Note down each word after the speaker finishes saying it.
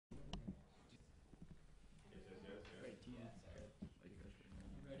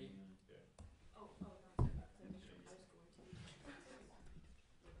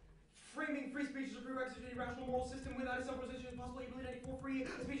Claiming free speech is a prerequisite to a rational moral system without a self-realization is possible, ability for free.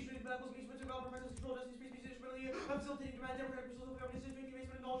 A speech between medical speech, which involves professional control, justice, free speech, disability, facilitating demand, democratic results of government, system, basement,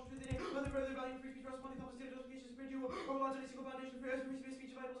 and knowledge, truth, and other further value free speech, responding to compensated justification, spirit, to overlaws on a single foundation for free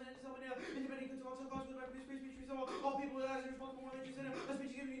speech, vitals, and self-independent, independent, control, self-conscious, with free speech, free soul, all people as responsible for religious, and a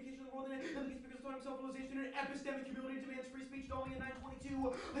speech communication of the world, and the speakers taught himself self-realization, and epistemic humility demands free speech, only in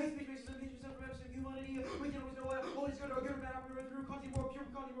 922. Hate speech makes education from epistemic humanity. We can always know always go to a good or bad operator through content more pure,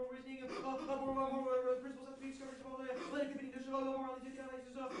 content more reasoning, more principles of speech, discovery, let it continue to show morally to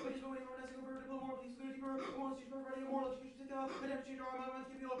analysis, but is going from a single vertical, more police, deeper, moral speech, providing moral education, adapt change our mind,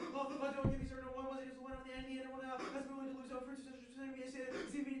 keep you, don't give you certain one, was it is one on the end, the other one, has been willing to lose out for such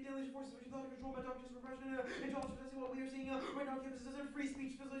immediate daily forces which is not controlled by doctors, repression, and jobs, that's what we are seeing right now. Campuses as a free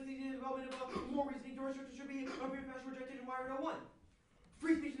speech, facilitating the development of more reasoning, door structure should be a brief fashion rejected and wired at one.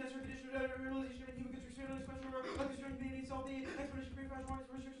 Free speech and necessary condition of realization of human goods, external expression, or constrained community, self-the explanation, free fashion,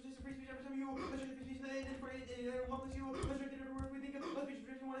 warnings, restrictions, free speech every time you, restrict free speech, and for one plus you, restricted everywhere we think of, speech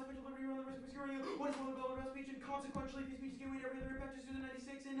protection, one special liberty, on the risk of obscuring, one is one about speech, and consequentially, free speech is given every other effect, to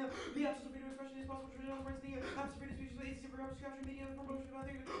 96, and the absence of freedom of expression is possible to realize rights, the absence of freedom of speech is agency for capturing media, and promotion of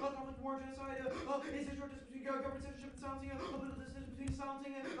nothing, conflict, war, genocide, is a short distance between government censorship and silencing, a political distance between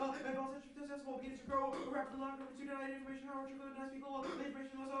silencing and all censorship successful, begins to grow, rapidly long government to deny information, how much of the nice people,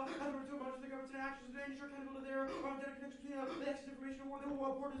 information was has been too much of the government's actions and ensure accountable to their direct connection between the access to information or the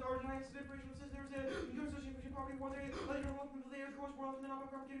borders are denied access to information since there's a association between property war they don't people there, of course, world and then not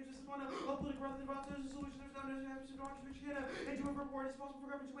propagating just one political rather than about there's a solution, there's not necessarily to doctors which can and to report it's possible for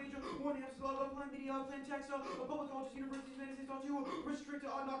government to wage war the absence of plain media, plain text, public colleges, universities, United States ought to restrict,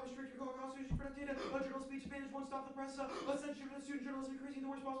 not restrict your constitution protected, journal speech, banish one stop the press, censorship of student journalism, increasing the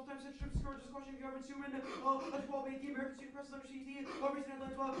worst possible time, censorship, discourages questioning the government's human, 12 the American student press is under CT, recent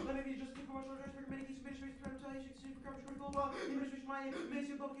headlines, maybe just keep commercial address for many cases, administration, retaliation, student coverage, critical, administration, my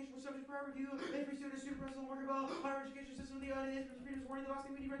ministry of publication was subject to prior review, and free student press will work about higher education system, the freedom is warning, the last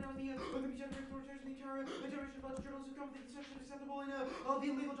thing we need right now is the generation of the generation of journalists who come to the decision acceptable, and the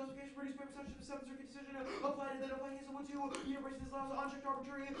illegal justification for newspaper censorship, the 7th Circuit decision applied, and then applying it to universities allows unchecked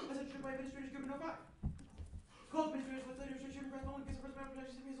arbitrary censorship by administrators given no fact. Called administrators with later restriction press only because the First Amendment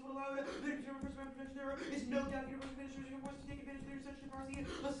protection is would allow the determined First Amendment protection there is no doubt university administrators are forced to take advantage of their censorship policy.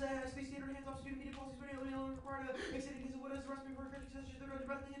 Let's say space standard hands off student media policies for only required exceeding case of what is arresting for censorship that are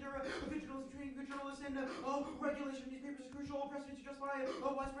directly into good journalists, training good journalists, and regulation of newspapers is crucial. Precedent to justify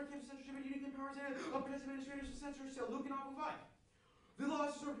widespread campus censorship and unique powers and protective administrators to censor. So Luke and Alpha 5. The law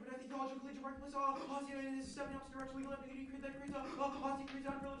is sort of protecting college and collegiate marketplace. Honesty is stepping up to direction legal ambiguity that creates honesty creates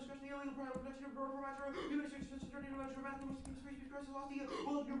unparalleled discretion, the illegal protection of provider, new administration, certain intellectual mathematical free speech, crisis, honesty,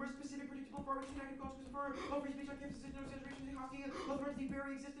 will have numerous specific, predictable, far-reaching negative consequences for free speech on campuses, no exaggeration, the honesty, threats the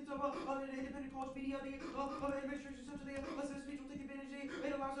very existence of an independent college media, the administration, essentially, a speech will take advantage.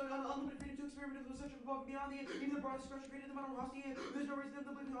 It allows unlimited freedom to experiment with such above and beyond even the broad discretion created in the matter of honesty. There's no reason to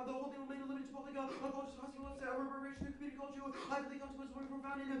believe the whole thing will remain limited to public colleges, honesty, will have reverberation to community college, likely consequences will be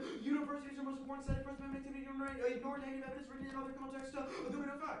profound in universities are most important set of First Amendment activity ignore negative evidence written in other contexts of the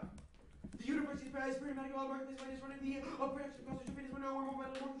window fact. The university's pretty medical marketplace by running the protection constitution fitness window or more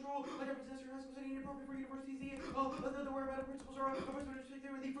control, like every necessary high school setting inappropriate for universities, the whereabouts principles are first amendment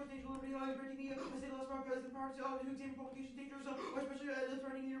there with the first national liberty, granting the state laws as the power to examine publication dangers, or especially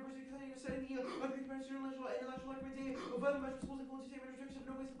threatening the university setting the intellectual activity of vital measures, schools, influence, entertainment, restrictions,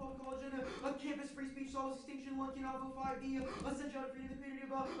 no waste of public college, and campus free speech, solves distinction, one cannot go 5, the essential freedom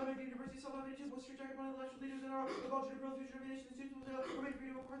of the community of university, self-evidence, was strict upon intellectual leaders and our culture to build future of the nation, the students will remain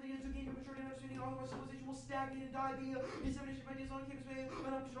freedom of the to gain maturity and understanding, otherwise civilization will stagnate and die. The dissemination of ideas on campus may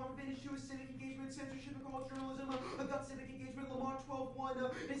not strong advantage to a civic engagement, censorship, and college journalism, got civic engagement, Lamar 12-1, a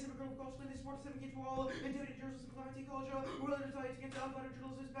civic critical culture, they support civic engagement while intimidated journalism, climate college, we're under desire to get down by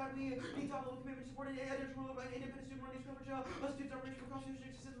journalism is bad. We need to have a commitment to support editorial by independent student running coverage, students operation for constitution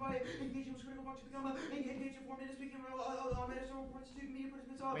existence by engaging with critical function, become engaged, informed, and speaking on medicine reports, student media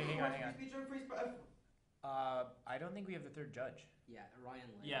participants, wait, hang on. speech, I don't think we have the third judge. Yeah, Ryan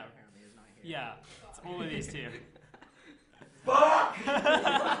Lane apparently is not here. Yeah, it's only these two. Fuck!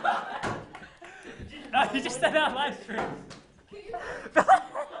 No, you just said that live stream.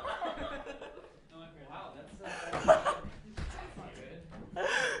 Wow, that's good.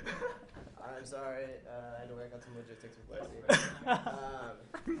 I'm sorry, I had to work on some logistics with Leslie.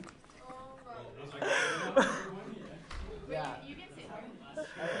 Yeah. You can say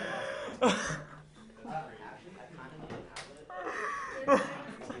Actually, I kind of need an outlet.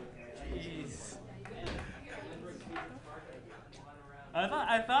 Jeez. I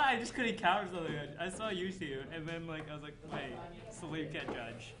thought thought I just couldn't count or something. I saw you two, and then like I was like, wait, Salute can't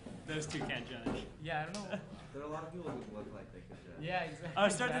judge. Those two can't judge. Yeah, I don't know. There are a lot of people who look like they could judge. Yeah, exactly. I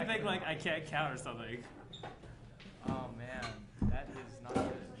was starting to think like I can't count or something. Oh man, that is not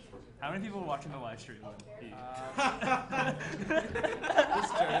good. How many people are watching the live stream?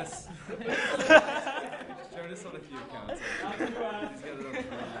 Just Jonas. Jonas on a few accounts. He's got it on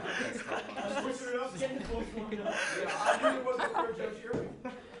desktop. Switch it up, get the close one up. Yeah, I knew it wasn't for a judge here.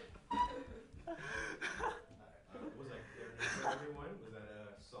 Was that clear for everyone? Was that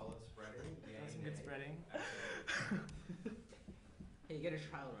a solid spreading? That's some good spreading. Hey, you get a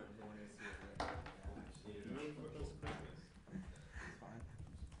trial run if you want to see it. Just needed to know what those quickness. It's fine.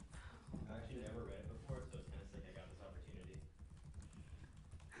 I've actually never read it before, so it's kind of sick I got this opportunity.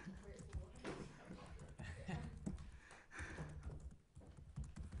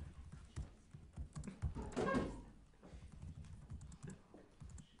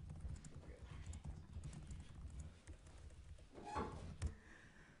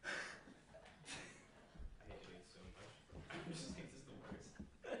 I hate doing so much. It just makes this the worst.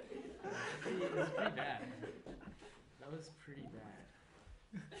 It was pretty bad. That was pretty bad.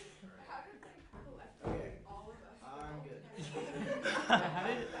 Okay. I'm good.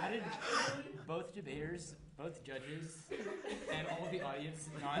 How did both debaters, both judges, and all of the audience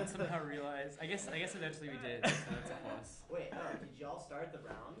not somehow realize? I guess eventually we did, so that's a plus. Wait, did y'all start the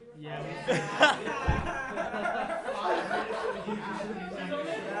round? Yeah.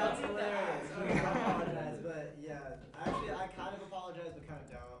 That's hilarious. Okay, I apologize, but yeah, actually, I kind of apologize, but kind of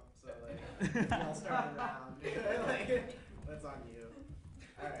don't. So like, y'all start the round. Like, that's on you.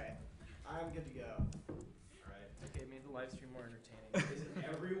 All right, I'm good to go. Alright. Okay, made the live stream more entertaining. Is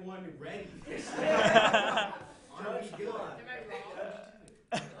everyone ready? Judge, good.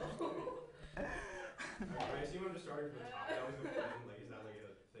 I assume I'm just starting from the top. That was the plan. Like, is that like a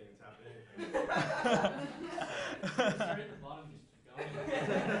thing that's happening? Start at the bottom, just keep going.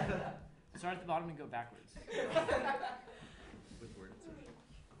 Start at the bottom and go backwards. With words.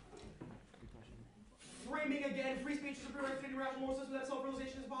 Good question. Framing again, free speech is a superior to rational moral system that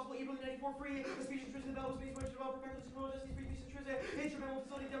self-realization is possible. April 94 free. The speech is intrinsic developed space, which develop perfectly control justice, free speech intrinsic, instrumental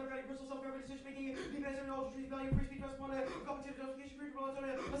facility, democratic, personal self-governing decision making, depends on all intrinsic value, free speech rests upon a competitive justification, free to on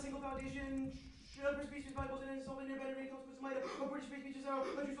a single foundation. Free speech is valuable and self independent consequences might of British free speech is a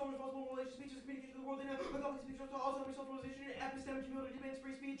true soul responsible relation speech is communication to the world in a complex speech to autonomy, self-realization, epistemic community demands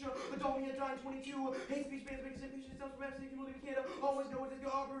free speech. Adult media dying 22. Hate speech bans making patient stems from absent community. We can't always know what is good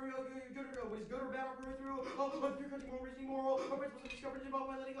or bad or through through country more reasoning moral principles of discovered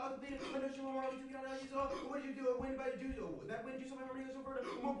involved by letting God complete unnatural morality to get on ideas. What did you do? When by do that when do something harmony goes over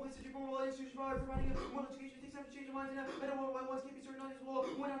more police moral institutions by providing more education takes time to change your minds and I don't know why ones can't be certain ideas will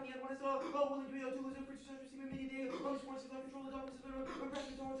when on the end one is willing to be able to lose it for such receiving media day on the sports system control the documents of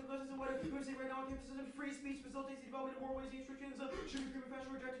repression tolerance of justice and what we say right now on campus system free speech facilitates the development of more ways and restrictions should be criminal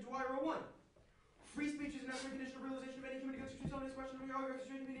fashion rejected to IRO1. Free speech is an necessary condition of realization of any human constitution on this question of your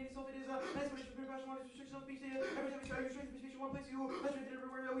registration meaning itself it is an explanation for passion on restriction of speech every time you try to restrict speech in one place you restrict it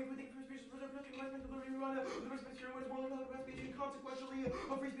everywhere we think free speech is protecting life mental liberty we run the respect to what is morally relevant about speech and consequentially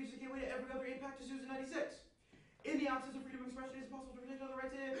free speech is a gateway to every other impact to Susan 96. In the absence of freedom of expression, it is possible to protect other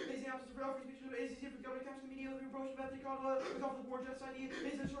rights. It is the absence of free speech. It is easier for government to capture the media through promotion of ethnic conflict, war, genocide. It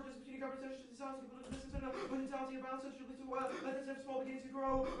is a short distance between government such as the silence of political distance and brutality and violence, such as that of small beginnings to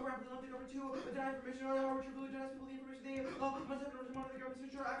grow rapidly enough to government to deny information or arbitrarily denies people the information they must have in order to monitor the government to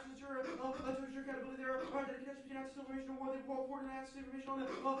ensure actions to ensure accountability. There are the connection between access to information and war. They will coordinate access to information on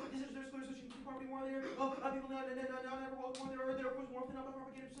decisions that are clear, so you can keep property more there. People now never walk more there. They are pushed more often, not by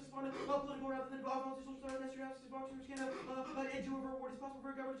propaganda, just on political rather than violence. Social star, necessary access to boxers can and do a reward is possible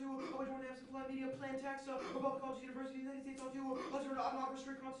for a government to which one they have supply media plan tax or public colleges, universities, United States on to not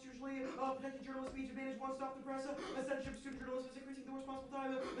restrict constitutionally protecting journalist speech advantage one stop the press censorship student journalists is increasing the responsible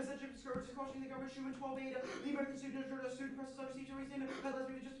time censorship discourages cautioning the government Schumann 12 the American student press is under siege reason that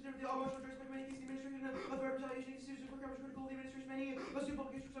let's be just the emotional choice by many cases the administration of the retaliation institutions for government critical the administration many student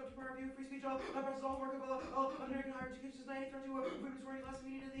publications subject to prior review free speech press is all work of American higher education since 1932 women's wearing last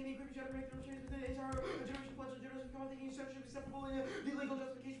media they may quickly try to make their changes within the entire generation pledge of journalism come thinking censorship acceptable in the legal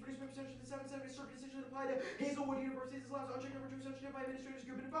justification for newspaper censorship the 770 circuit decision applied to Hazelwood University is allowed to uncheck number 2 censorship by administrators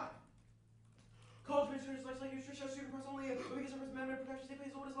Goodman and 5. College administrators legislating restriction of student press only because of First Amendment protection. State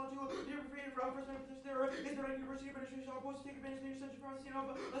Hazelwood is allowed to be created for First Amendment protection. There is the right university administration are opposed to take advantage of the censorship privacy and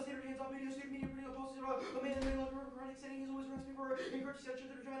of standard hands-off media, student media, pretty opposed to a man and male chronic setting. Hazelwood is arrested for encouraging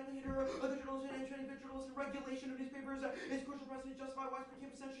censorship that are dramatically hinder the journalism and training journalists and regulation of newspapers is crucial precedent justify widespread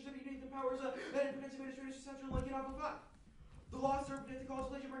campus censorship. Unique the powers and protects administrators to censor like in Alpha 5. The law served at the college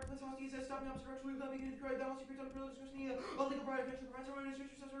legion marketplace hostilities as stopping opposite direction. We've not beginning to create balance secrets on the privilege discussion. Legal pride, affection, professor,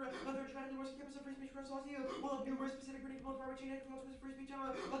 administration, successor, other dramatic divorce, campus of free speech, press hostility. Will have numerous specific, predictable, far reaching, and consequences of free speech.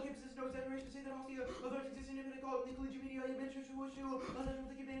 Campuses, no exaggeration to say that hostility, although it exists in independent college, the collegiate media, administration, who wish to, will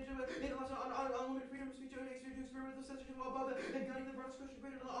take advantage of it. It allows unlimited freedom of speech to experiment with the censorship above it, and gunning the broadest question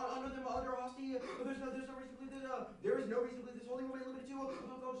created under them, under hostility. There's no reason to believe that, there is no reason to believe this holding will be limited to,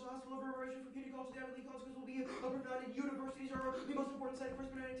 college hostile reverberation for community colleges, the Ivy League consequences will be profound, and universities are the most important site for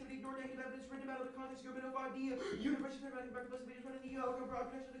experiment activity, ignore negative evidence written about other contexts, government of 5D, university pragmatic marketplace, the running the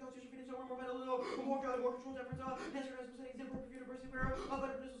protection of the constitution, freedom, so more vital, more controlled efforts, national settings, important for university where,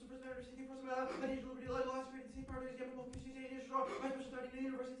 better principles of first matter, safety, person, additional liberty, loss, freedom, safe priorities, gamma, multiple community, additional, special study, the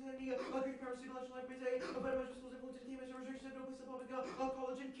university, the creative power, student election, life, may a better measure schools, influence, entertainment, restrictions, have no place in public,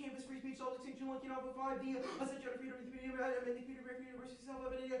 college and campus, free speech, all extinction, linking off of 5D, essential freedom in the community, and the community, university,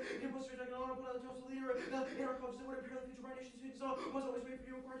 self-evident, impulse, like an honorable, and the leader, in our colleges, that would impair the future of our nation, students, must always wait for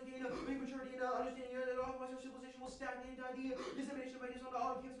you, required to gain, maturity, and understanding, and otherwise our civilization will stagnate and die. Dissemination of ideas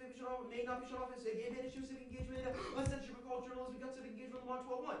on campus may not be shut off as a advantage to civic engagement, censorship of college journalism, got civic engagement, law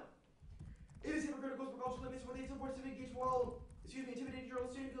 12.1. It is hypocritical for college limits when they support civic engagement while intimidating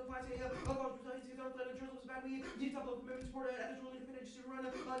journalists, students, class A, college presenting to our planet, journalism is bad. We need to top level commitment, support, ethical, independent, just to run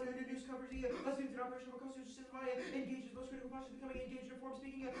news coverage, students in operation of a constitutional system by engaged, most critical functions becoming engaged in informed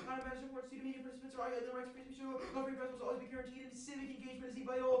speaking, out of matter support, student media participants are the rights of free speech, free press must always be guaranteed, and civic engagement is the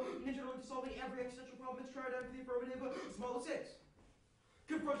vital internal to solving every existential problem. It's tried out for the affirmative, small of 6.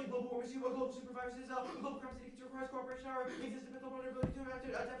 Confronting global warming, global superviruses, global crimes that requires cooperation, our existence and vulnerability to adapt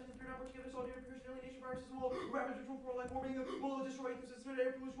to the fear not work together, solve repercussion, alienation, viruses will rapidly control for like warming, will destroy ecosystems,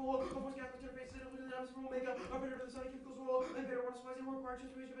 air pollution, will force gas interface, and will make a better the sonic chemicals will and better water supplies, and will require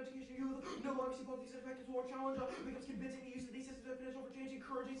transformation of education, youth, no longer see both these effects will challenge, becomes convincing the use of these systems of potential for change,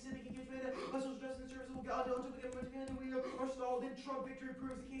 encouraging civic engagement, social justice and services will go until the government and we are stalled, and Trump victory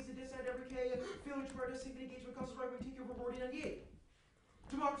proves the case that decide every K, failure to protest civic engagement causes right wing take over 1498.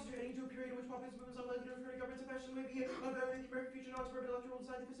 Democracy is heading into a period in which populist movements unlikely to refer to governments affection may be unveiling the American future, non-suburban electoral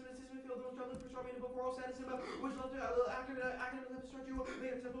design, the consumer system, and field, the most prevalent for strong for all status, which left academic left to start to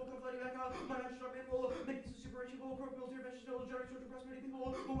make acceptable, come flooding back out, my national strong man will make this a super achievable, pro-military intervention, no generate social prosperity, people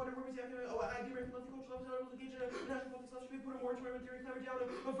will wonder where we see academic, American left the cultural left, not able to engage in national politics, left should be put a moratorium on theory, clamor down,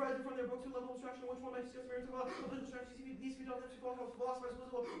 rather from their books to level abstraction, which one might discuss merits of political strategies, these few doctrines, philosophers,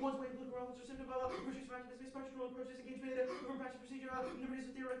 political, one's way political relevance, or symptom of, reduce practice, based practical approaches, engagement, from practice procedure, liberties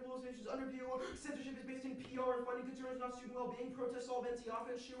of theoretical hallucinations, under view, censorship is based in PR and funding concerns, not student well-being, protest solvency,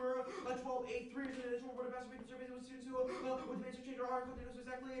 offense, Schumer, 12.8.3, international board of masturbation surveys with students who, with demands to change our article, knows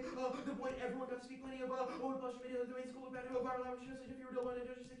exactly, the point everyone got to speak plenty of, what would publish media, the main school, back to viral average, such if you were to learn to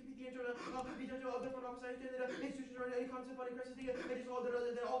just keep the internet, be judged of different office, I understand that institutions are in any concept funding crisis, it is all that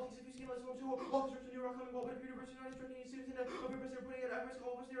all things if you scandalous homes who all construction new rock coming well, but if university not instructing students in a professor putting it at risk,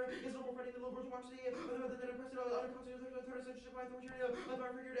 all of us there is no more fighting the liberal democracy, other than a president under constitutional third censorship by authoritarian, by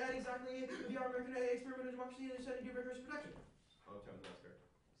figured at exactly the American experiment of democracy and setting new rigorous protection. Oh, time to last card.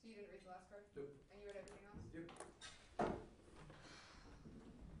 So you didn't read the last card? Nope. And you read everything else? Yep.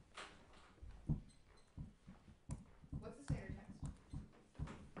 What's the standard text?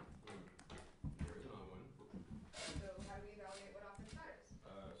 There is not one. So how do we evaluate what offense matters?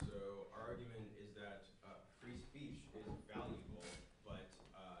 So our argument is that free speech is valuable, but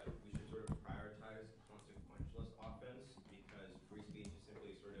we should sort of prioritize consequentialist offense because free speech is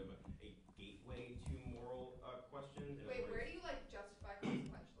simply sort of a gateway to moral questions. In Wait, other where words, do you like justify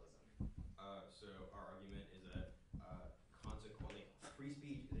consequentialism? So our argument is that consequently, free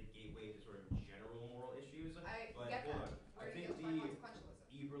speech is a gateway to sort of general moral issues. I But get hold that. on, Where I do you think justify the consequentialism?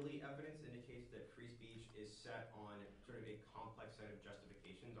 Eberly evidence indicates that free speech is set on sort of a complex set of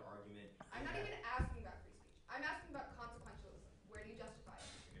justifications. Our argument. I'm not even asking about free speech. I'm asking about consequentialism. Where do you justify it?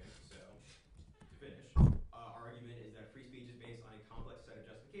 Okay, so to finish, our argument is that free speech is based on a complex set of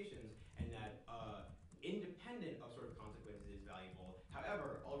justifications, and that independent of sort of consequences is valuable.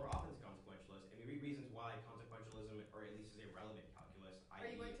 However, all of our offense is consequentialist, and we read reasons why consequentialism, or at least is a relevant calculus. Are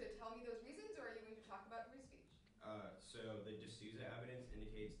you going to tell me those reasons, or are you going to talk about free speech? So the D'Souza evidence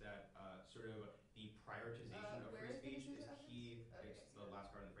indicates that sort of the prioritization of where free is the speech D'Souza is key. evidence? Okay, It's the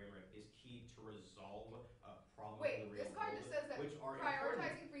last card in the framework is key to resolve problems Wait, in the real this card world, just says that which are important.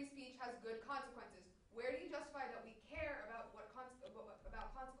 prioritizing free speech has good consequences. Where do you justify that we care about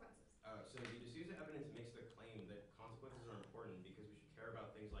about consequences? So the D'Souza evidence makes the claim that consequences are important because we should care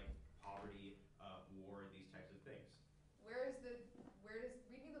about things like poverty, war, these types of things. Read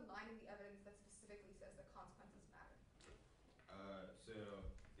me the line in the evidence that specifically says that consequences matter. So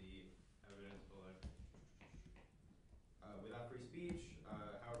the evidence below. Without free speech,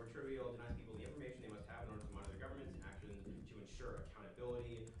 however trivial, denies people the information they must have in order to monitor their governments and actions to ensure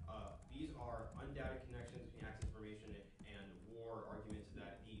accountability. These are undoubted connections between access to information and war arguments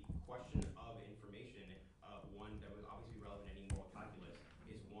that the question of information, one that would obviously be relevant in any moral calculus,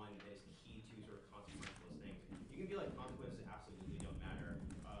 is one that is key to sort of consequentialist things. You can be like, consequences absolutely don't matter.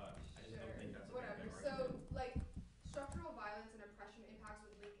 I just don't think that's a Whatever. good So, argument. like, structural violence and oppression impacts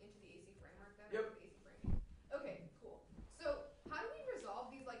would link into the AC framework then? Yep. The AC framing. Okay, cool. So, how do we resolve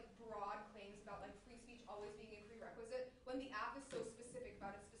these, like, broad claims about, like, free speech always being a prerequisite when the app is so specific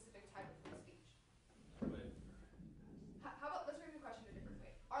about a specific type of free speech? But How about, let's frame the question a different way.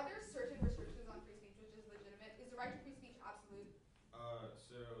 Are there certain restrictions on free speech which is legitimate? Is the right to free speech absolute?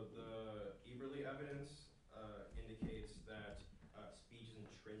 So the Eberly evidence indicates that speech is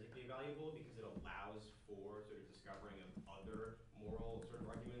intrinsically valuable because it allows for sort of discovering of other moral sort of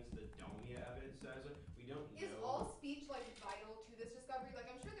arguments. The Domia evidence says we don't know. Is all speech, like, vital to this discovery? Like,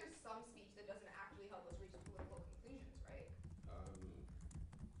 I'm sure there's some speech that doesn't actually help us reach political conclusions, right?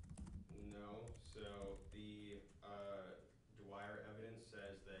 No. So the Dwyer evidence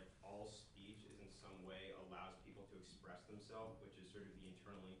says that all speech is in some way allows people to express themselves, which is sort of the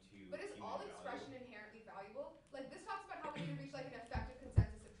internally to But is human all value. expression inherently valuable? Like, this talks about how we can reach, like, an effective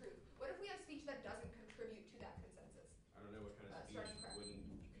consensus of truth. What if we have speech that doesn't contribute to that consensus? I don't know what kind of speech Starting correct. wouldn't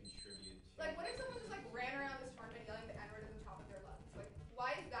contribute to. Like, what if someone just, like, ran around this tournament yelling the N-word at the top of their lungs? Like,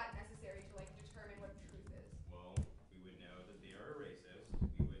 why is that necessary to, like, determine what truth is? Well, we would know that they are a racist.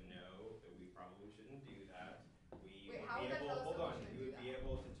 We would know that we probably shouldn't do that. We Wait, would how be would that able. tell us Hold that we on. shouldn't We do would that? be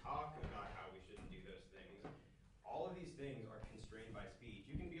able to talk about how we shouldn't do those things. All of these things are constrained by speech.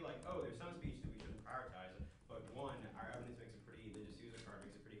 You can be like, oh, there's some speech that we shouldn't prioritize, but one, our evidence makes a pretty, the D'Souza card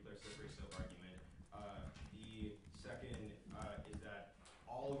makes a pretty clear slippery slope argument. The second is that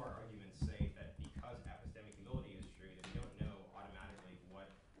all of our arguments say that because epistemic humility is true, that we don't know automatically what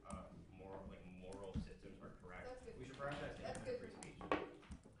moral systems are correct. That's good. We should prioritize That's independent good. free speech.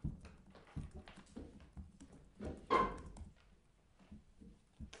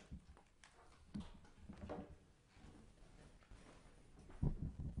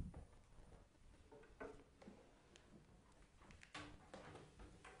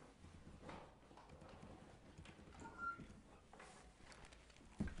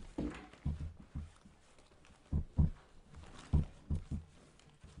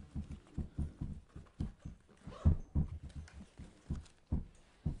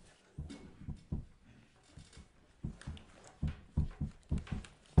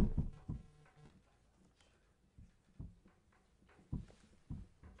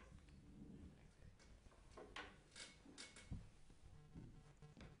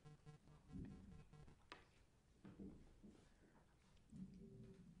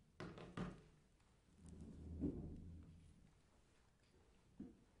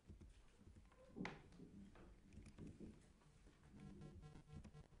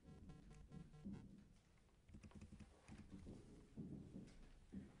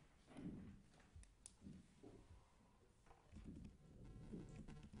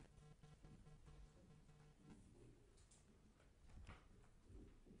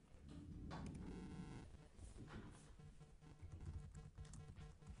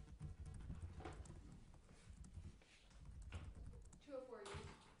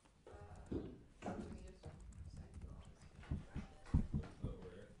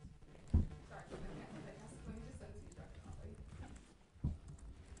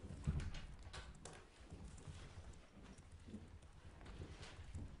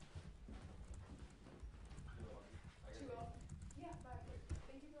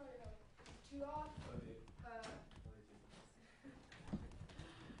 Two off.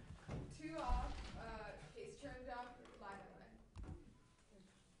 Two off. Case turned up. Line by line.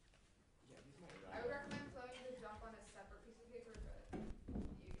 I would recommend flowing to jump on a separate piece of paper, but you.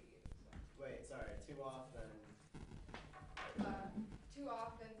 So. Wait, sorry. Two off, then. Two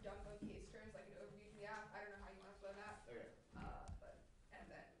off, then jump on case turns like an overview to the app. I don't know how you want to flow that. Okay. But and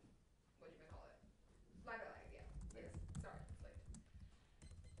then what do you call it? Line by line, yeah. Okay. Yes. Sorry, it's late.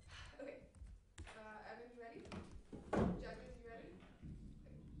 Okay. Evan, you ready? Judges, you ready?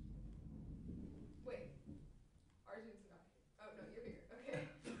 Okay.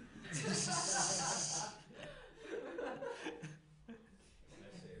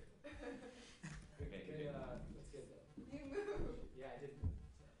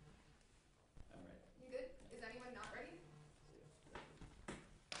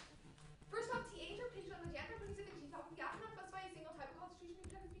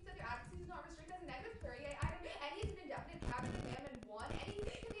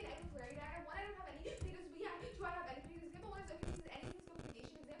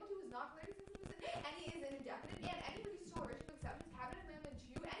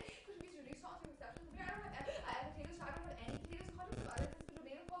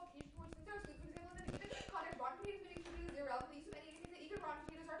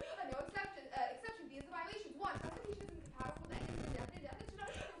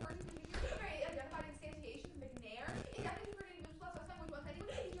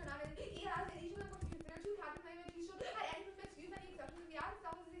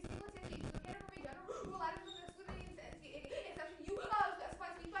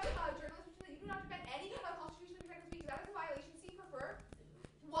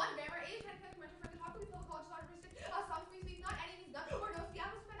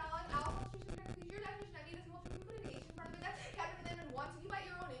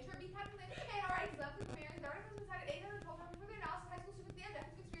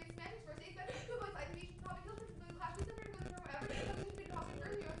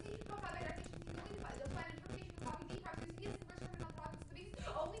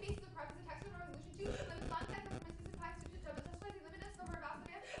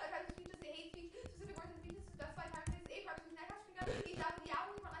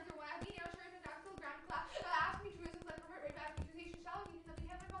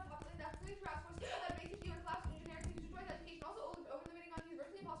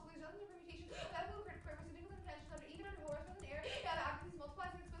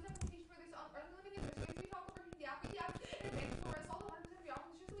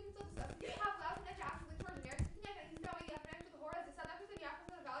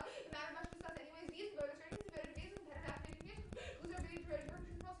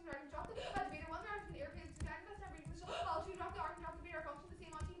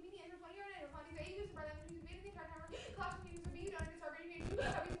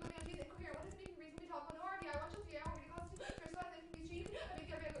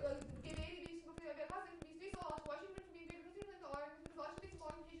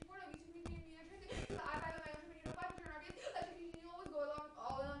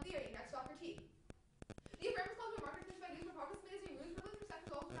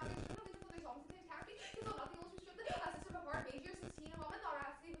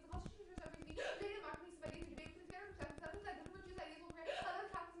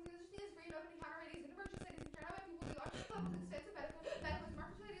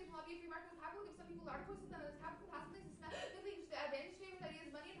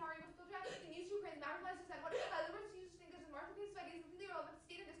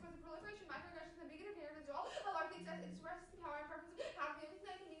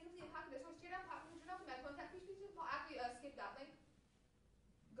 that link.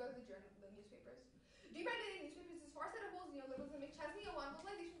 Go to the newspapers. Deregulating newspapers is far set of holes, neoliberalism, McChesney, and one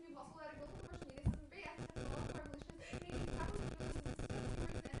globalization would be possible at a global commercial media system, very active, revolutionist, Canadian capitalism,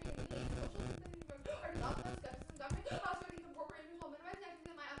 social systems, are developed on skepticism, government, austerity from corporate individual, minimizing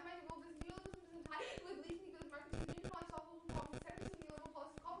activism, undermining role of neoliberalism, doesn't tie, with beliefs in the market, uniform, solvable problems, centers of neoliberal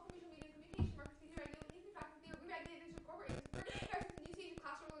policies, call for commercial media and communication, market theory, regulation, practice theory, re-regulators of corporate industry, versus the new stage of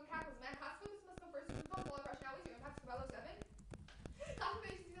class struggle and capitalism, and class focus must come first, and call for all rationalities, your impacts of Rebel 7. Class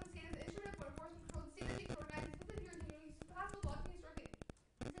formation is the state as an instrument for enforcement control, the state that shapes organizing, system theory, community, classical logic, historically.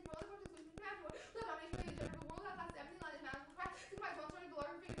 It's in control of the solution to natural, the domination of the general world, that class 17 line is management class, signifies one sort of the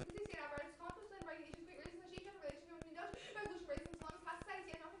larger figure, the state apparatus, conflicts and regulations, create racism, shape and relation to human knowledge, revolution, racism, Islamic class society,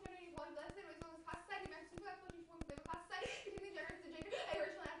 stand up for gender equality, blessed and racism, class society, man, super exploitation, forms of class society, continuing generates the gender, a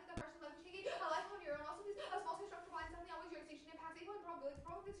racial and ethnic oppression, left shaking, a life on your own, also these small scale structural violence, definitely always your extinction impacts, equal and probability, the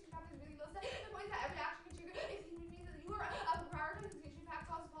probability of extinction impact is really low, set, the point is that every action can trigger, if you means that you are prioritizing extinction impact,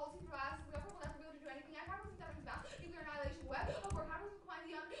 causes policy, provides, the government will never be able to do anything, capitalism, government's bound, nuclear annihilation, web, for capitalism, decline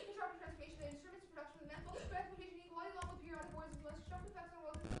the disruptive transformation of instruments, production of the mental, transportation, equality, along with periodic wars, and most destructive effects on the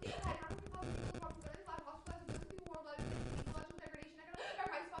world, economic equality, people, problems, other life, hospitals, those people, worldwide, ecological degradation,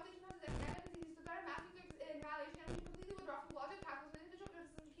 economic rights, population versus epidemic disease, the better mass nuclear annihilation, and we completely withdraw from the logic of capitalism, individual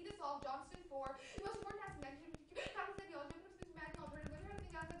criticism, key to solve, Johnston 4, the most important task of management, capitalist ideology, open space, humanity, alternative, linear,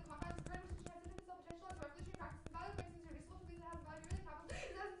 anything outside the confines of current research, has its potential as a revolutionary practice, and value, for instance, reducible to believe that has value, really capital,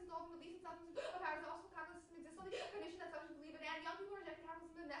 is as involved in releasing substance of powers, also capitalist system exists on the condition that subjects believe it, and young people reject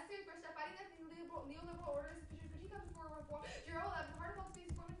capitalism, the necessary first step, fighting that neoliberal order is sufficient, critique comes before reform, 011, the heart of all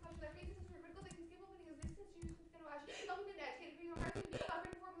space, forming the question that faces us for critical thinking, capable of thinking, existence, use, and watch, young people been educated, creating a hard to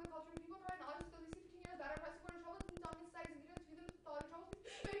written form of the culture, people provide knowledge, skill, these 15 years better, press support, and trouble, these dominant societies, and leaders, feed them with thought, and trouble,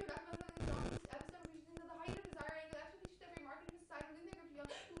 very productive, and the dominant episteme, reaching the height of desire, and the expectation that every market in society, within their group of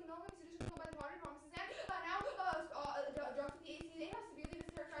young, who can know them, institutions, go by the modern promises, and now, drugs with the ACA have severely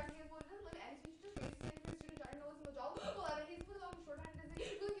mischaracterized against what it doesn't live, and it's just racist, and for student journalism, which all, well, he's put along shorthand, as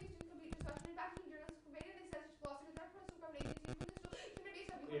they really give students complete discussion, in fact, journalists conveyed, they said such philosophy, never put us from an agency, human based, have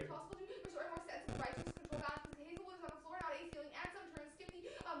become possible to restore a more sensible, righteous, control balance, because Hazelwood is on the floor, not a ceiling, and some turns skip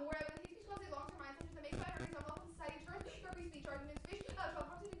the more evidence, hate speech causes a long-term mindset that makes minorities unlawful in society, turns your free speech arguments, fish, 12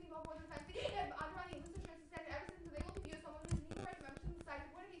 property being involved more than fancy, and underlying the implicit assurance instead, ever since they will be viewed as someone who has equal right to membership in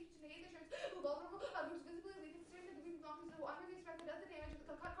society, the point of hate speech to negate the assurance, who vulnerable, who's visibly weak, considering that the group belongs to the unworthy respect that does the damage, with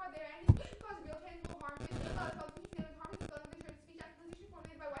the cut card there, and cause real tangible harm, which, speech feelings, harm is the feeling of assurance, speech accusation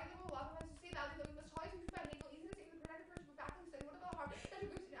formulated by white liberal law provides to say value that we must always be found equal, easy to take the protected person for faculty study, what about harm, that your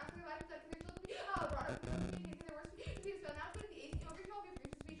groups denounce their life, that their children be brought up with taking their worst to be spelled out, but the AC overthrow of your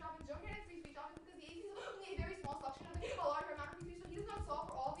free speech office, don't get free speech office because the AC is only a very small section of a larger amount of free speech, so he does not solve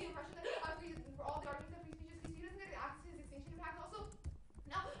for all the oppression that for all the arguments that free speech is, because he doesn't get access to his extinction impact. Also,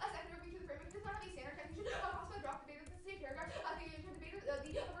 now a secondary to the framework does not have a standard text. You should cross by drop debate with the same paragraph. The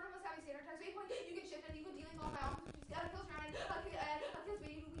debate, the verb must have a standard text. So a point you can shift and you can dealing all my office, which is kills around and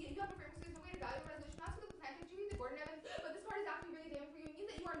kills me. You have a framework, so there's no way to value resolution. Not so the plan to choose the Gordon Evans, but this part is actually really damning for you. It means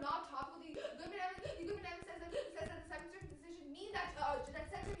that you are not topical. The Goodman Evans says that the Seventh Circuit decision means that that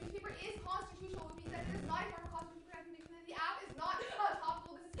censored newspaper is constitutional, which means that it is not a form of constitutional conviction. That the app is not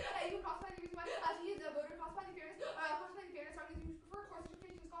topical. This is you cross by the reason why he is a voter. Cross by the fairness. Arguments you prefer course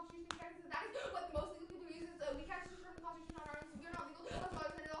interpretation is constitutional fairness. That is what most legal people use. Is we can't just determine the constitution on our own. So we are not legal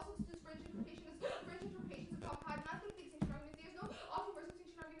scholars, and it also just fringe interpretations of top high. Not going to be extinction argument. There's no multiverse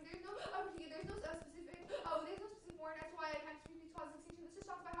extinction argument. There's no there's no specific warrant as to why I can't speak because of extinction. This just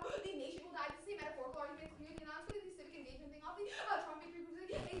talks about how the nation will die. This is a metaphorical argument. Clearly not going to be civic engagement thing. Off the Trump victory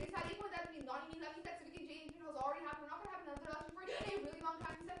it's had equal that means not mean that means that civic engagement has already happened. We're not going to have another election for a really long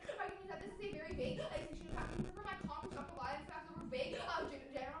time. Instead, argument that this is a very vague extinction of happening. Remember my calm constructive violence facts over vague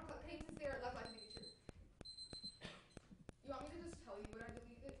general claims since they're less likely to be true. You want me to just tell you what I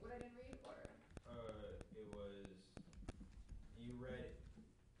deleted, what I didn't read, or? It was you read.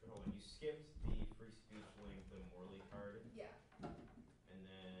 Hold on, you skipped the free speech link, the Morley card. Yeah. And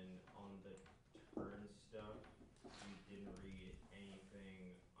then on the turn stuff, you didn't read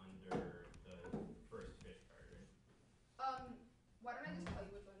anything under the first fish card, right? Why don't I just tell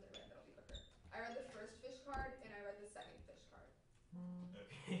you which ones I read? That'll be quicker. I read the first fish card and I read the second fish card.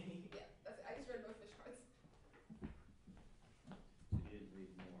 Okay. Yeah, that's it. I just read both fish cards. So you didn't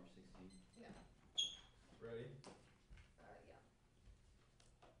read more 16? No. Ready? Yeah.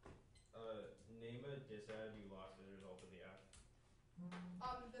 Name a disad you lost as a result of the app.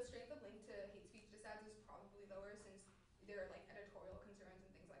 The strength of link to hate speech disads is probably lower since there are like editorial concerns and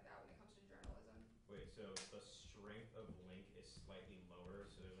things like that when it comes to journalism. Wait, so the strength of link is slightly lower,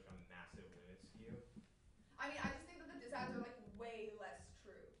 so there's like a massive limit skew? I mean, I just think that the disads are like way less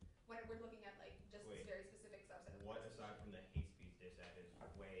true when we're looking at like just this very specific subset of What speech. aside from the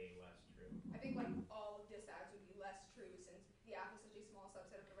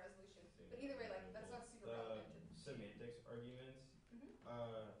semantics arguments, Mhm.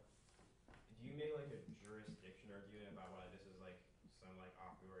 do you make like a jurisdiction argument about why this is like some like a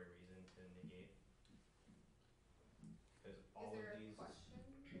priori reason to negate? Because all Is there of a these, question?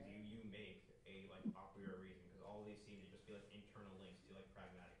 do you make a like a priori reason? Because all of these seem to just be like internal links to like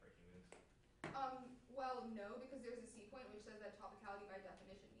pragmatic arguments. Well, no, because there's a C point which says that topicality by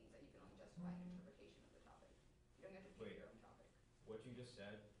definition means that you can only justify an interpretation of the topic. You don't get to pick Wait. your own topic. What you just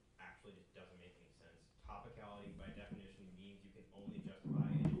said actually just doesn't make any sense. Topicality by definition means you can only justify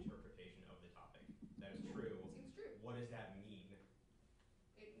an interpretation of the topic. That is true. Seems true. What does that mean?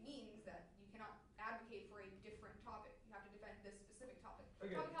 It means that you cannot advocate for a different topic. You have to defend this specific topic.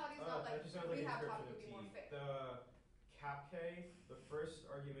 Okay. Topicality is not That like just sounds like a rehab description topic of would be more T. fair. The CapK, the first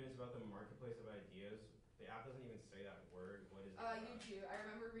argument is about the marketplace of ideas. The app doesn't even say that word. What is it? You do. I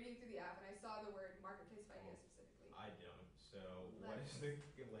remember reading through the app and I saw the word marketplace of ideas specifically. I don't. So what is the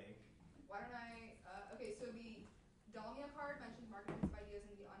link? Why don't I? Okay, so the Dalmia part mentions marketplace of ideas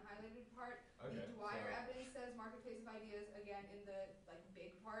in the unhighlighted part. Okay. The Dwyer so, evidence says marketplace of ideas again in the like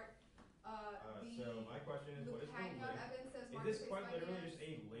big part. so my question is, what is the Lupagnon link? evidence says Is marketplace this quite of literally ideas. just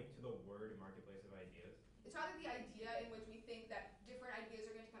a link to the word marketplace of ideas? It's rather the idea in which we think that different ideas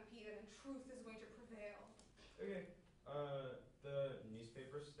are going to compete and then truth is going to prevail. Okay. The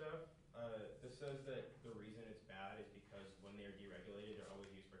newspaper stuff. This says that the reason it's bad is because when they're deregulated, they're always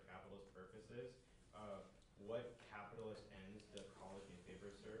used for capitalist purposes. What capitalist ends do college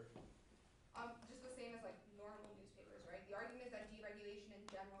newspapers serve? Just the same as like normal newspapers, right? The argument is that deregulation in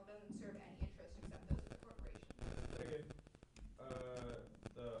general doesn't serve any interest except those of the corporation. Okay.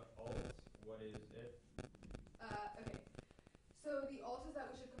 The alt, what is it? Okay. So the alt is that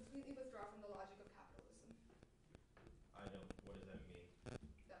we should completely withdraw from the logic of capitalism. I don't. What does that mean?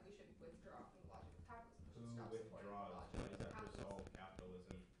 That we should withdraw from the logic of capitalism. We Who should stop supporting the withdraws? logic Why of does that capitalism. resolve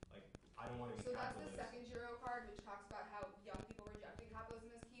capitalism? Like, I don't want to be So that's the capitalist. second Giro card, which talks about how young people rejecting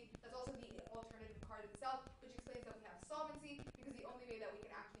capitalism is key. That's also the alternative card itself, which explains that we have solvency, because the only way that we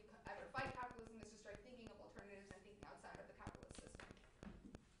can actually ever fight capitalism is to start thinking of alternatives and thinking outside of the capitalist system.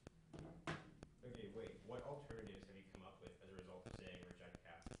 Okay, wait. What alternatives have you come up with as a result of saying reject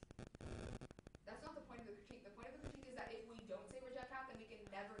cap? That's not the point of the critique. The point of the critique is that if we don't say reject cap, then we can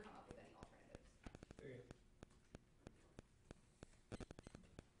never come up with any alternatives. Okay.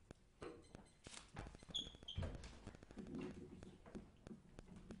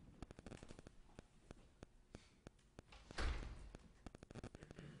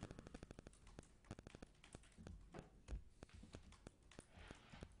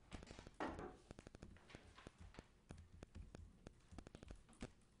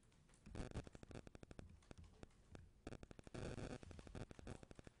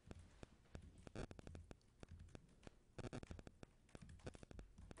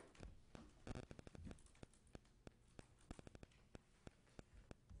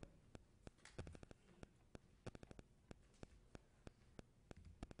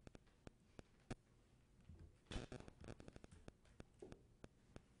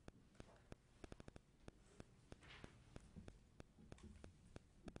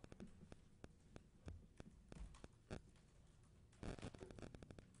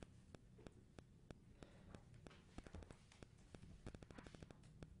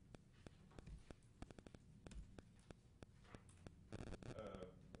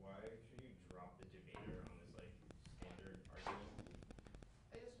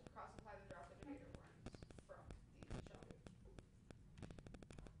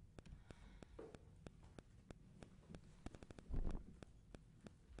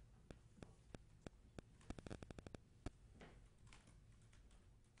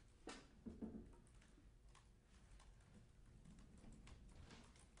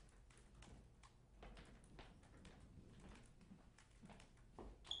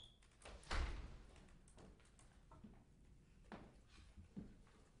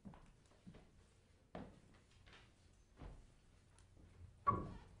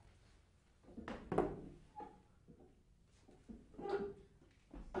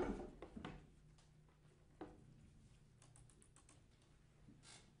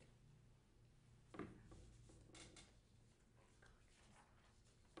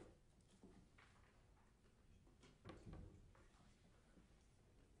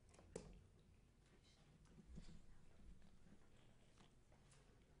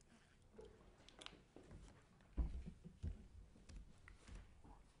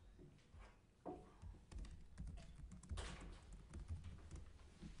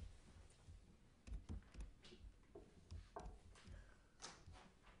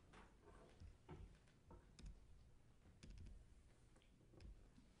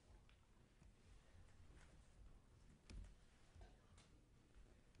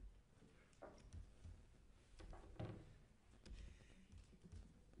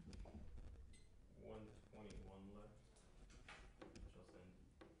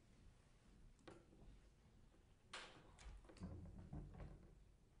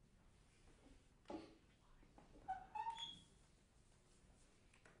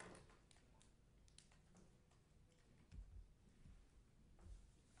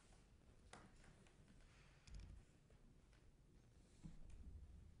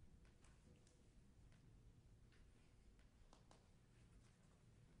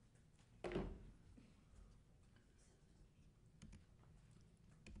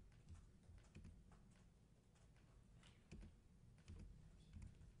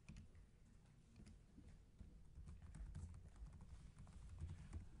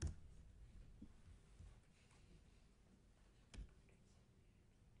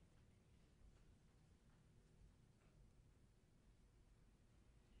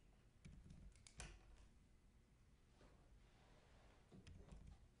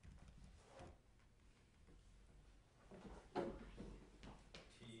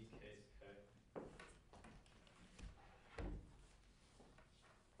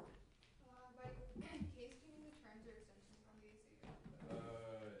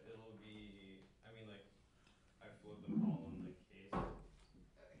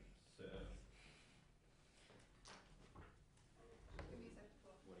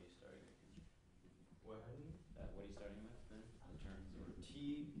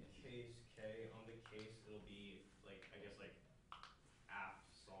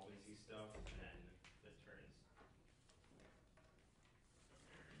 stuff, and then the turns.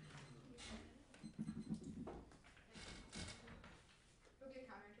 You'll get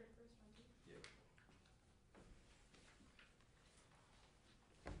counterintured first, won't you? Yep.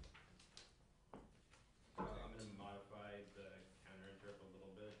 I'm gonna modify the counter interp a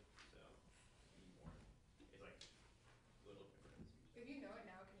little bit, so be more. It's like a little different. If you know it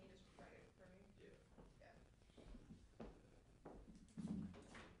now, can you just write it for me? Yeah.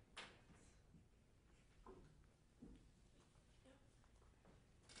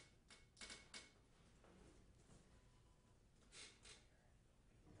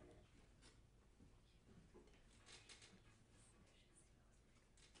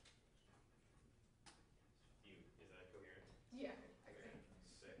 Yeah. Is that coherent? Yeah. Okay.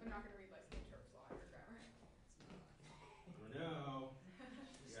 Sick. I'm not gonna read like some Turk's law or grammar. Oh no.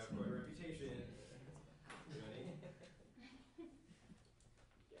 You have quite a reputation. Ready?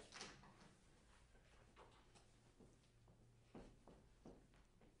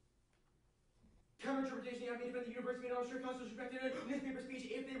 Counterinterpretation, you have made the university made sure constitution respected newspaper speech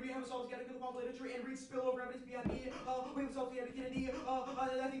if they read how assaults get into the pop literature and read spillover evidence beyond the wave assaults the Kennedy.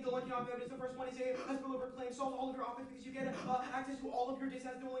 I think the lucky off evidence, the first one is a spillover claim solves all of your offense because you get access to all of your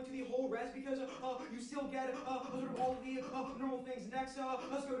dissets, no link to the whole rest because you still get sort of all of the normal things. Next,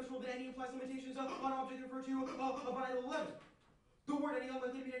 SCOTUS rule that any implies limitations on object referred to by 11. The word any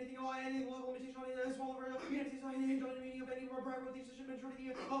unlikely to be anything on any level limitation on any small over unity on any meaning of any more prior with the decision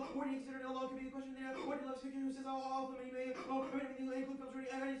majority word considered a law could be the question there what loves who says all of them anyway anything include filtering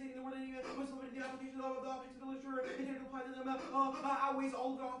anything the word anyway was limited the application of the objects of the literature intended to apply to them outweighs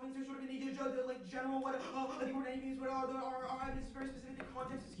all of the offense there's sort of a need to judge like general what the word any means what our evidence is very specific the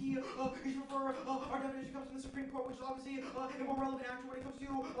context is key is refer our definition comes from the Supreme Court which is obviously a more relevant action when it comes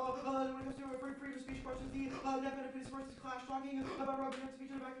to freedom of speech questions the net benefits versus clash talking about robbing of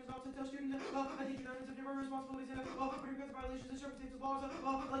speech and back not to tell students and teaching methods of different responsibilities and because violations and circumstances laws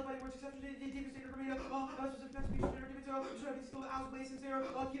like fighting words exceptions they take a state of permit specific text speech narrative so should have been still as ways since they're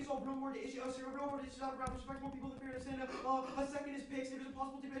key to solve real world issues real world issues out around which affect more people than fairness and a second is picks it is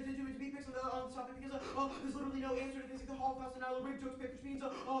impossible to be picks on the topic because there's literally no answer to things like the Holocaust and rape jokes pick which means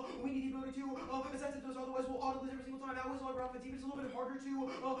we need the ability to assess it those otherwise we'll auto lose every single time that was all offense even it's a little bit harder to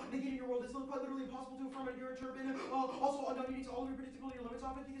negate in your world it's still quite literally impossible to affirm it your interpret also unknown unique to all of your predictability your limits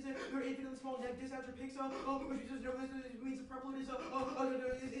often because they're infinitely small net dissets or picks which is no this means the prevalent is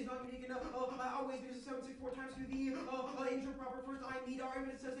not unique enough outweighs because it's 764 times to the intro proper first I need our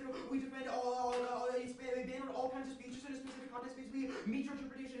evidence says that we defend all it's ban on all kinds of speech just in a specific context because we meet your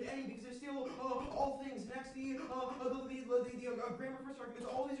interpretation of any because there's still all things next the grammar first arguments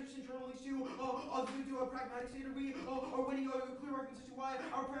all these are just internal links to a pragmatic state of we are winning clear arguments as to why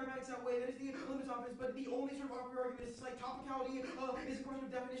our pragmatics that way that is the limits offense but the only sort of argument is like topicality is a question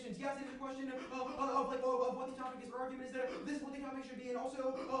of definitions yes it is a question of what the topic is our argument is that this is what the topic should be and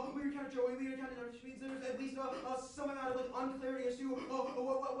also we were kind of Joey we were kind of which means there's at least some amount of like unclarity as to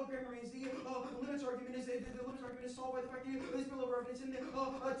what grammar means the limits argument is the limits argument is solved by the fact that this spillover evidence in the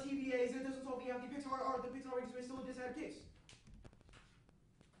TBAs it doesn't solve the pixel are the pixel arguments is still a disadvantage case.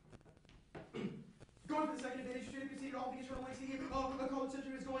 Going for the second advantage, should have conceded all the internal links. A college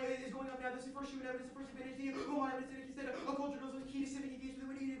center is going up now. This is the first shoe evidence, the first advantage. Instead, a culture knows the key to civic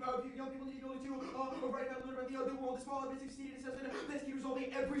engagement. We need young people need to go to write about the world. The small evidence succeeded. It says that this key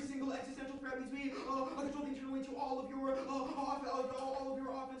resolving every single existential threat means we control the internal link to all of your offense. All of the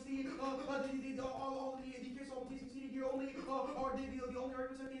case all succeeded. The only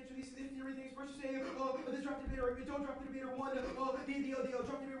arguments at the answer these theory things. First, you say this drop the debater argument. Don't drop the debater one. The drop the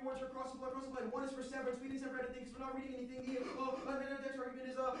debater ones are across the line. One is for severance. We didn't separate anything because we're not reading anything. The next argument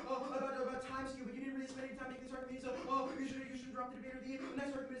is about time skew, but you didn't really spend any time making this argument. You should drop the debater. The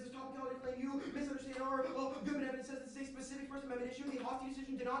next argument is this topicality claim. You misunderstand our Goodman evidence says it's a specific First Amendment issue. The Hofstra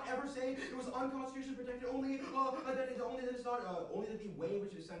decision did not ever say it was unconstitutionally protected. Only that the way in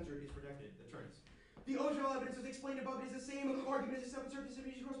which it is censored is protected. The turns. The OJO evidence is explained above. It is the same argument as the Seventh Circuit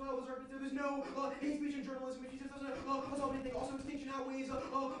decision. Of course, all those arguments. There's no hate speech in journalism, which he says doesn't solve anything. Also, extinction outweighs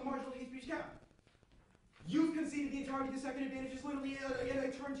marginal hate speech cap. You've conceded the entirety of the second advantage is literally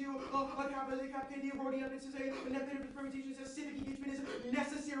a turn to a cap Kennedy Rhodium. It says a net benefit permutation says civic engagement is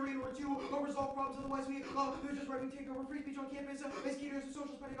necessary in order to resolve problems otherwise they're just right-wing takeover, free speech on campus, mosquitoes,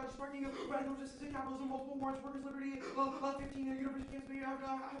 socialist pedagogy, sparking radical resistance, capitalism, multiple wars, workers' liberty, 15, university campus,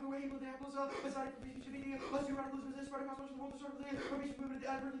 have a way able to apples, aside for free speech, zero radicalism, is spread across much of the world, to circle the formation movement,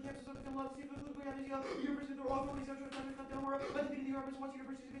 adverting campuses of the film, see political amnesia, universities, they're all authorities, central academic, cut down more, defeating the urban wants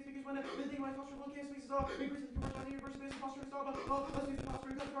universities to be speakers when visiting my cultural campus spaces, increasing the commercializing university space, fostering stop, students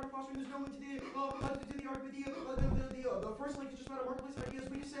fostering, fostering, there's no link to the argument, the first link is just about a marketplace of ideas.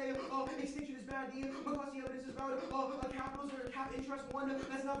 We just say, extinction is bad, because the evidence is about capitalism or cap interest. One,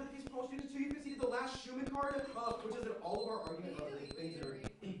 that's not been the case with all students. Two, you can see the last Schumann card, which is that all of our argument of the things that are.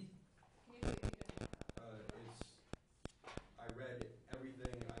 I read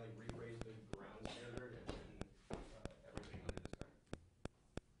everything. I like rephrased the ground standard and then everything under this card.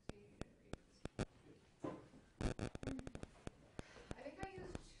 I think I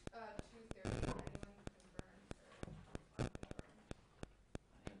used 230. Anyone confirm or unconfirm?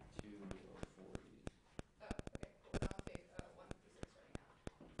 I have 240. Oh, okay, cool. Then I'll take 156 starting now.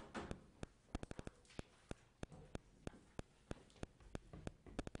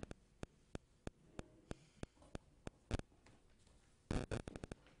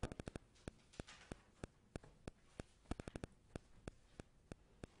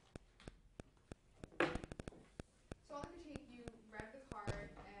 So on the critique, you read the card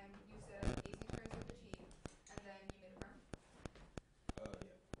and you said AC turns with the T, and then you made a firm. Yeah.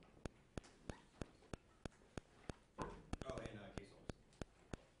 Oh, and case holds.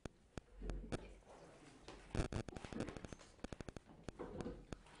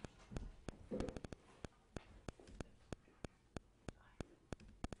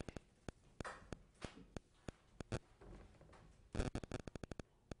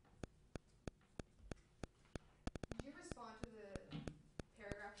 Did you respond to the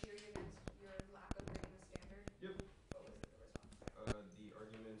paragraph theory against your lack of reading the standard? Yep. What was the response? The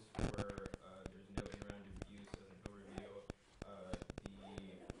arguments were there's no in-round abuse as an overview. The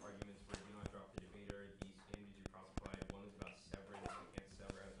arguments were do not drop the debater. The standards you cross-applied. One was about severance. You can't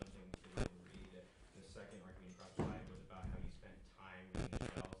sever as something to read. The second argument you cross-applied was about how you spent time reading the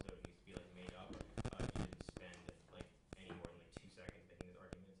shell, so it needs to be like made up. You didn't spend like any more than like 2 seconds making this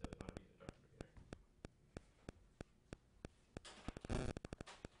argument, so it's not a reason to drop the debater.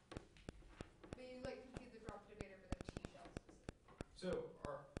 But you like completed the drop debater for the T shell specifically. So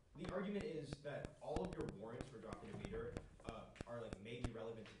the argument is that all of your warrants for drop the debater are like maybe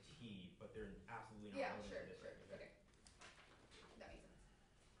relevant to T, but they're absolutely not Yeah, relevant sure, to this sure. argument. Okay. That makes sense.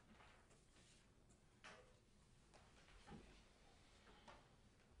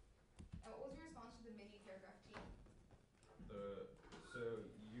 What was your response to the mini paragraph T? So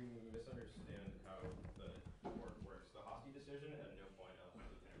you misunderstand how the work works. The Hosty decision at no point,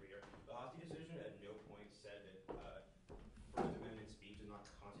 Lieutenant Reader, the Hosty decision at no point said that First Amendment speech is not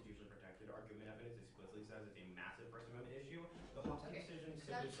constitutionally protected. Argument evidence explicitly says it's a massive First Amendment issue. The Hosty Okay, decision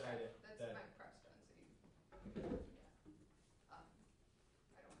simply said that's that. my prep's done, so you. Yeah.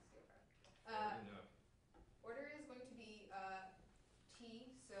 I don't want to steal prep. No. Order is going to be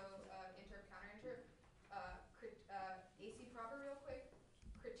T, so interp, counter-interp, AC proper real quick,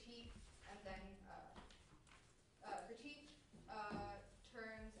 critique, and then critique,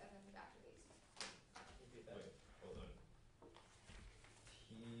 terms, and then back to AC. Wait, hold on.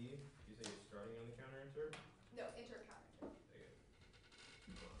 T, you say you're starting on the counter insert? No, interp, counter-interp. Okay.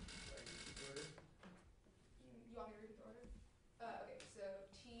 Order? You want me to repeat the order? Okay, so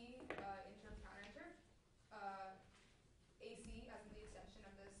T, interp, counter-interp, AC as in the extension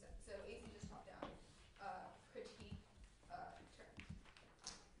of this, so AC just top down, critique, terms.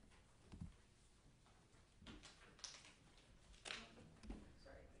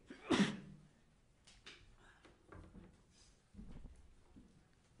 Sorry.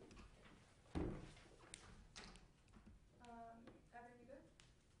 Evan, you good?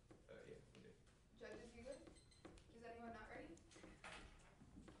 Yeah, we did. Judges, you good? Is anyone not ready?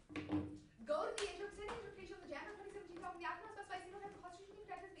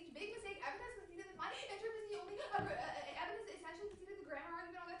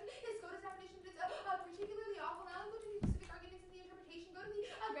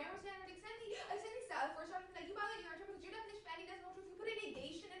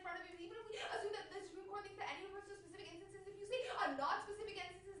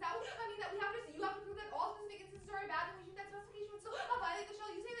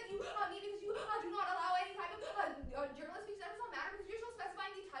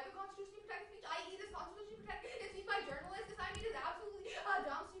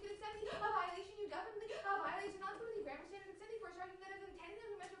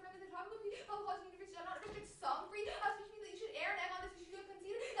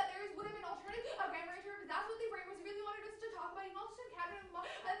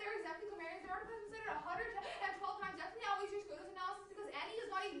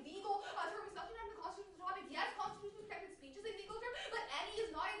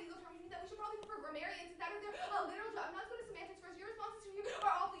 literal joke. I'm not gonna